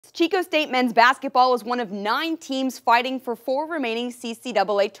Chico State men's basketball is one of 9 teams fighting for 4 remaining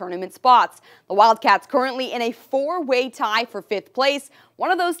CCAA tournament spots. The Wildcats currently in a 4-way tie for 5th place.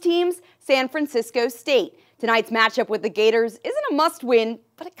 One of those teams, San Francisco State. Tonight's matchup with the Gators isn't a must-win,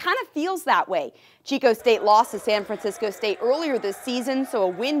 but it kind of feels that way. Chico State lost to San Francisco State earlier this season, so a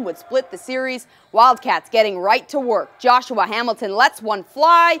win would split the series. Wildcats getting right to work. Joshua Hamilton lets one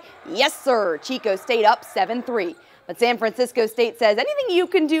fly. Yes, sir. Chico State up 7-3. But San Francisco State says, anything you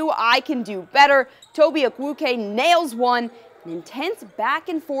can do, I can do better. Toby Okwuke nails one. An intense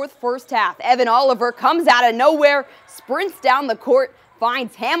back-and-forth first half. Evan Oliver comes out of nowhere, sprints down the court,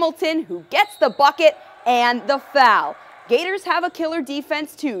 finds Hamilton, who gets the bucket and the foul. Gators have a killer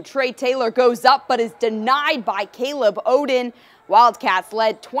defense too. Trey Taylor goes up but is denied by Caleb Oden. Wildcats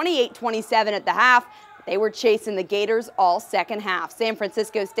led 28-27 at the half. They were chasing the Gators all second half. San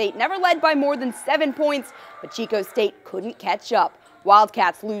Francisco State never led by more than 7 points, but Chico State couldn't catch up.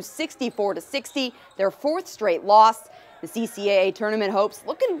 Wildcats lose 64-60, their 4th straight loss. The CCAA tournament hopes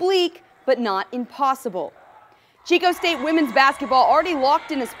looking bleak, but not impossible. Chico State women's basketball already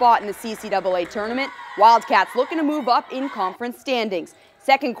locked in a spot in the CCAA tournament. Wildcats looking to move up in conference standings.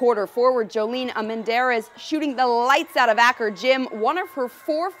 Second quarter forward Jolene Amenderes shooting the lights out of Acker Gym, one of her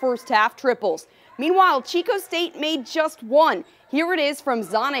 4 first-half triples. Meanwhile, Chico State made just one. Here it is from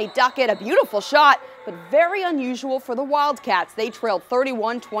Zane Duckett, a beautiful shot, but very unusual for the Wildcats. They trailed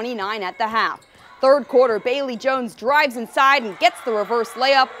 31-29 at the half. Third quarter, Bailey Jones drives inside and gets the reverse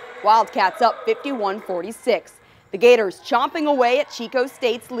layup. Wildcats up 51-46. The Gators chomping away at Chico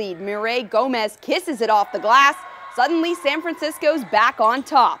State's lead. Mireille Gomez kisses it off the glass. Suddenly, San Francisco's back on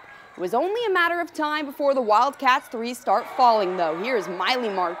top. It was only a matter of time before the Wildcats' threes start falling, though. Here's Miley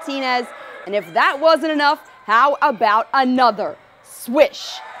Martinez. And if that wasn't enough, how about another?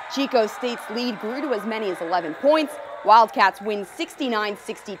 Swish! Chico State's lead grew to as many as 11 points. Wildcats win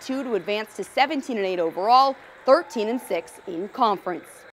 69-62 to advance to 17-8 overall, 13-6 in conference.